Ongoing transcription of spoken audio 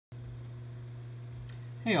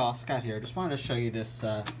Hey all, Scott here. Just wanted to show you this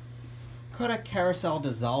Kodak Carousel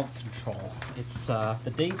dissolve control. It's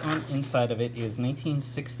the date on inside of it is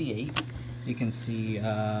 1968, as you can see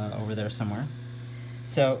over there somewhere.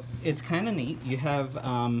 So it's kind of neat. You have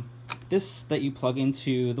this that you plug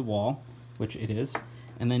into the wall, which it is,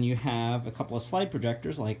 and then you have a couple of slide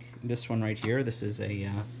projectors like this one right here. This is a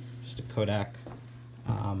just a Kodak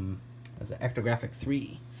as an Ectographic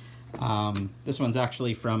 3. This one's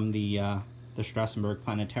actually from the Strassenberg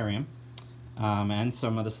Planetarium, and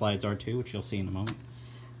some of the slides are too, which you'll see in a moment.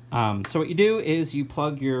 So what you do is you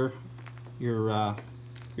plug your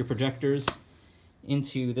projectors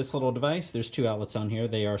into this little device. There's two outlets on here.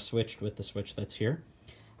 They are switched with the switch that's here.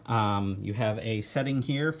 You have a setting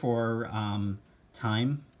here for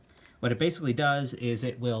time. What it basically does is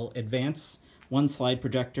it will advance one slide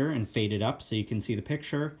projector and fade it up so you can see the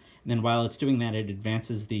picture. And then while it's doing that, it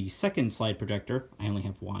advances the second slide projector. I only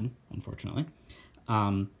have one, unfortunately.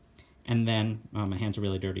 And then, my hands are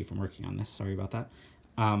really dirty from working on this. Sorry about that.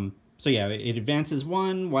 So yeah, it advances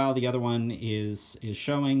one while the other one is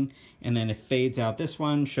showing, and then it fades out this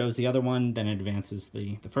one, shows the other one, then it advances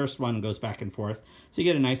the first one, goes back and forth. So you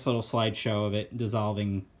get a nice little slideshow of it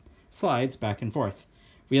dissolving slides back and forth.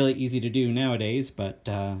 Really easy to do nowadays, but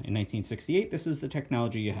in 1968, this is the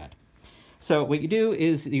technology you had. So what you do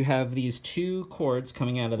is you have these two cords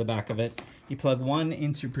coming out of the back of it. You plug one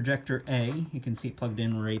into projector A, you can see it plugged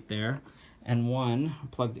in right there, and one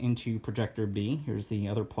plugged into projector B. Here's the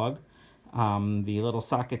other plug. The little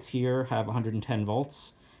sockets here have 110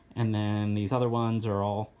 volts, and then these other ones are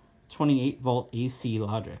all 28 volt AC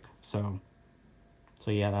logic. So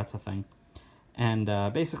yeah, that's a thing. And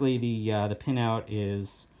basically the pinout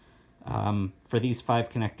is for these 5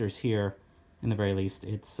 connectors here. In the very least,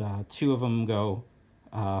 it's 2 of them go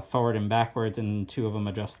forward and backwards, and 2 of them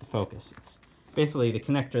adjust the focus. It's basically the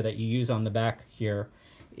connector that you use on the back here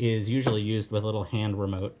is usually used with a little hand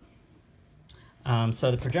remote.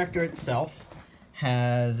 So the projector itself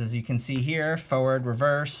has, as you can see here, forward,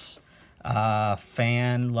 reverse,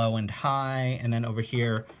 fan, low and high, and then over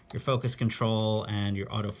here, your focus control and your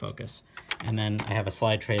autofocus. And then I have a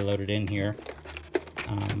slide tray loaded in here.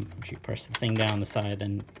 If you press the thing down the side,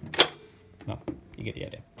 then, well, you get the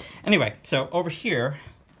idea. Anyway, so over here,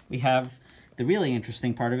 we have the really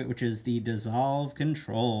interesting part of it, which is the dissolve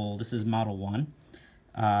control. This is Model 1.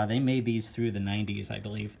 They made these through the 90s, I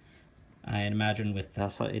believe. I'd imagine with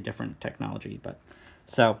slightly different technology. But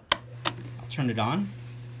so, I'll turn it on.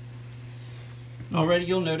 Already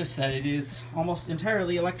you'll notice that it is almost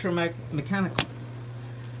entirely electromechanical.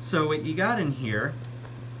 So what you got in here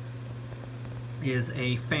is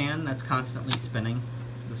a fan that's constantly spinning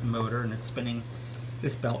this motor, and it's spinning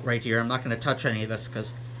this belt right here. I'm not going to touch any of this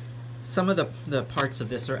because some of the parts of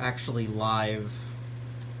this are actually live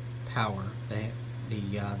power.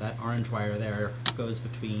 That orange wire there goes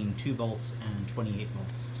between 2 volts and 28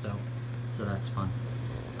 volts, so that's fun.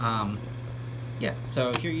 Yeah,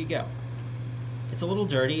 so here you go. It's a little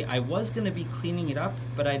dirty. I was going to be cleaning it up,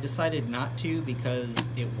 but I decided not to because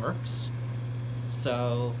it works.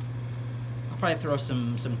 So I'll probably throw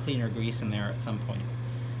some cleaner grease in there at some point.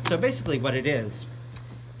 So basically what it is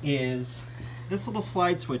this little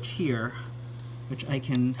slide switch here, which I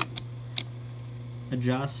can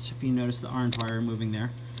adjust. If you notice the orange wire moving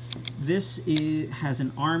there, this has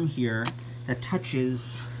an arm here that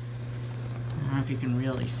touches, I don't know if you can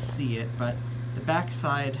really see it, but the back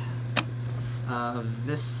side of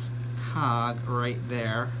this cog right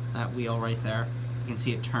there, that wheel right there, you can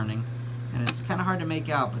see it turning, and it's kind of hard to make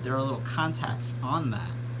out, but there are little contacts on that.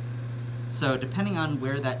 So depending on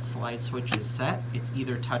where that slide switch is set, it's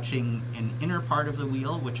either touching an inner part of the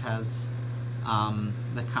wheel, which has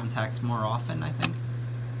the contacts more often, I think,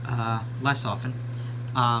 less often,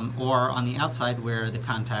 or on the outside where the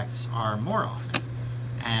contacts are more often.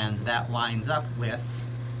 And that lines up with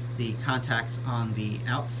the contacts on the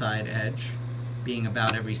outside edge being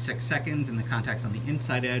about every 6 seconds, and the contacts on the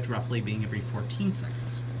inside edge roughly being every 14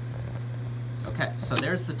 seconds. Okay, so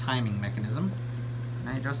there's the timing mechanism. Can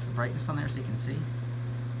I adjust the brightness on there so you can see?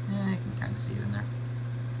 Yeah, you can kind of see it in there.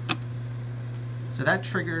 So that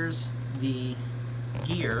triggers the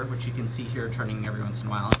gear, which you can see here turning every once in a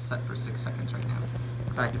while. It's set for 6 seconds right now.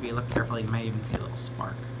 In fact, if you look carefully, you may even see a little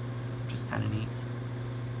spark, which is kind of neat.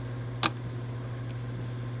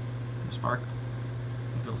 Spark.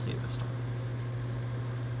 Maybe you'll see it this time.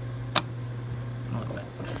 A little bit.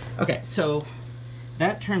 Okay, so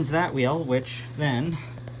that turns that wheel, which then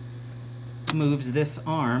moves this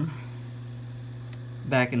arm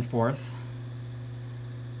back and forth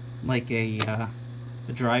like the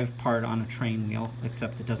drive part on a train wheel,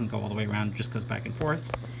 except it doesn't go all the way around, it just goes back and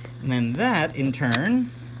forth. And then that, in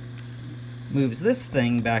turn, moves this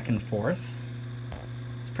thing back and forth.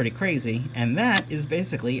 It's pretty crazy. And that is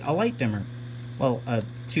basically a light dimmer. Well, a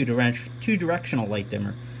two-directional light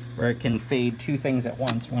dimmer, where it can fade two things at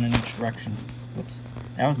once, one in each direction. Whoops.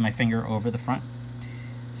 That was my finger over the front.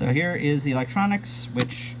 So here is the electronics,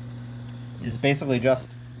 which is basically just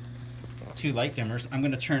two light dimmers. I'm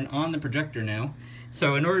going to turn on the projector now.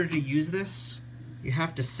 So in order to use this, you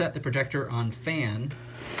have to set the projector on fan,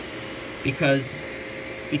 because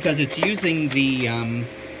it's using the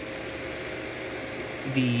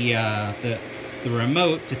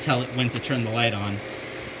remote to tell it when to turn the light on.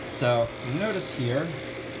 So you notice here,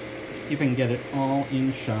 see if I can get it all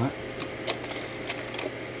in shot.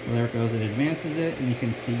 Well, there it goes, it advances it, and you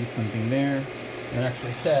can see something there that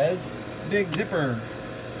actually says Big Zipper.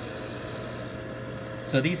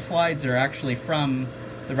 So these slides are actually from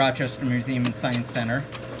the Rochester Museum and Science Center,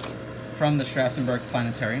 from the Strassenberg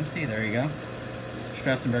Planetarium. See, there you go.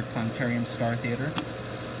 Strassenberg Planetarium Star Theater.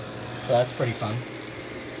 So that's pretty fun.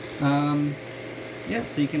 Yeah,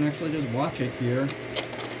 so you can actually just watch it here.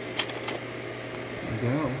 There we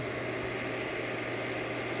go.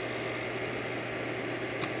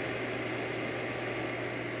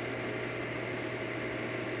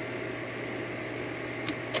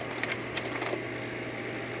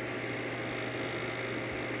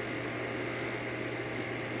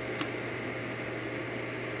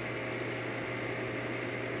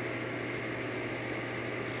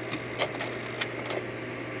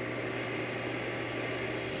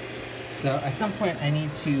 So at some point I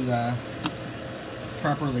need to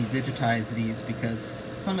properly digitize these, because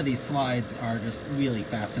some of these slides are just really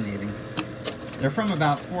fascinating. They're from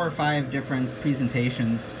about 4 or 5 different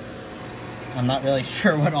presentations. I'm not really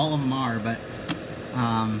sure what all of them are, but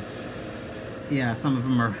yeah, some of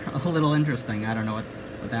them are a little interesting. I don't know what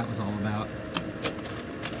that was all about.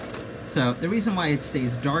 So the reason why it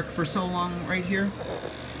stays dark for so long right here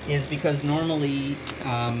is because normally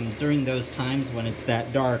during those times when it's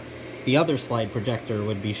that dark, the other slide projector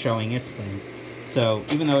would be showing its thing. So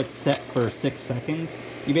even though it's set for 6 seconds,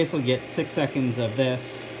 you basically get 6 seconds of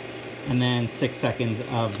this, and then 6 seconds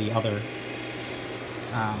of the other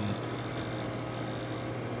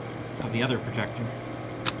projector.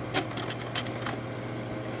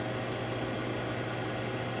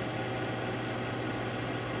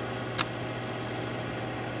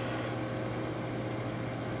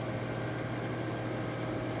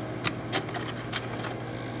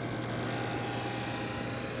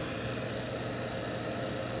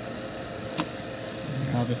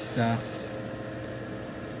 I'll just, if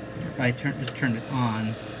I just turned it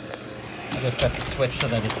on, I'll just set the switch so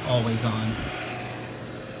that it's always on.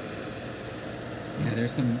 Yeah,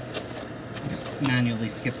 there's some, I'll just manually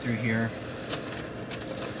skip through here.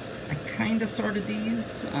 I kind of sorted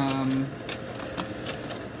these.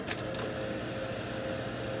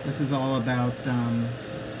 This is all about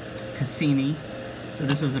Cassini. So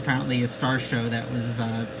this was apparently a star show that was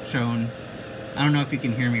shown. I don't know if you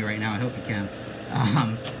can hear me right now, I hope you can.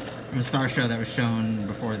 From a star show that was shown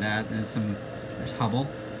before that. There's Hubble,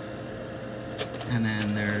 and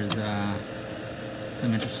then there's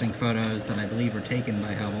some interesting photos that I believe were taken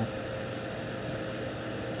by Hubble.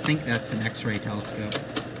 I think that's an X-ray telescope,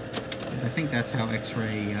 because I think that's how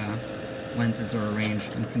X-ray lenses are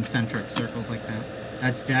arranged in concentric circles like that.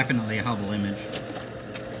 That's definitely a Hubble image.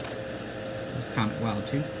 There's Comet Wild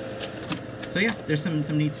too. So yeah, there's some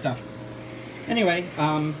neat stuff. Anyway,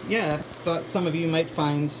 yeah, I thought some of you might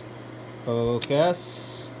find,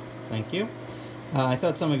 focus, thank you. I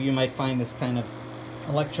thought some of you might find this kind of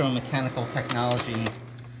electromechanical technology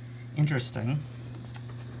interesting.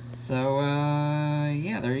 So,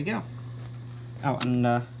 yeah, there you go. Oh, and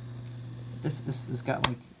this has got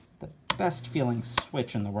like the best feeling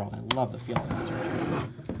switch in the world. I love the feel of that switch.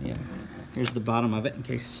 Yeah, here's the bottom of it in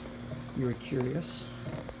case you were curious.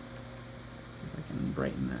 See if I can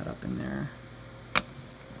brighten that up in there.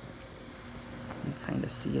 You can kind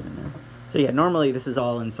of see it in there. So yeah, normally this is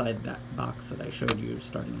all inside that box that I showed you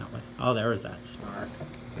starting out with. Oh, there was that spark.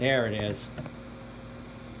 There it is.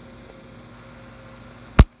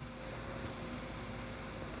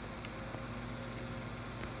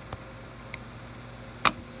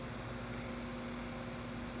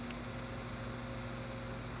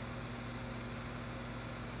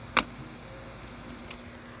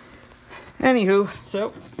 Anywho,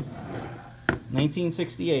 so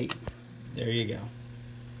 1968. There you go.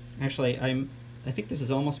 Actually, I think this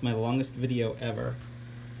is almost my longest video ever.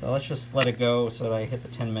 So let's just let it go so that I hit the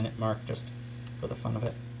 10-minute mark just for the fun of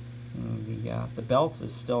it. And the belt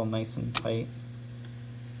is still nice and tight.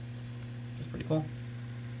 It's pretty cool.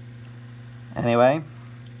 Anyway,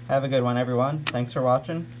 Have a good one, everyone. Thanks for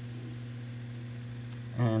watching,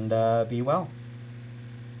 and be well.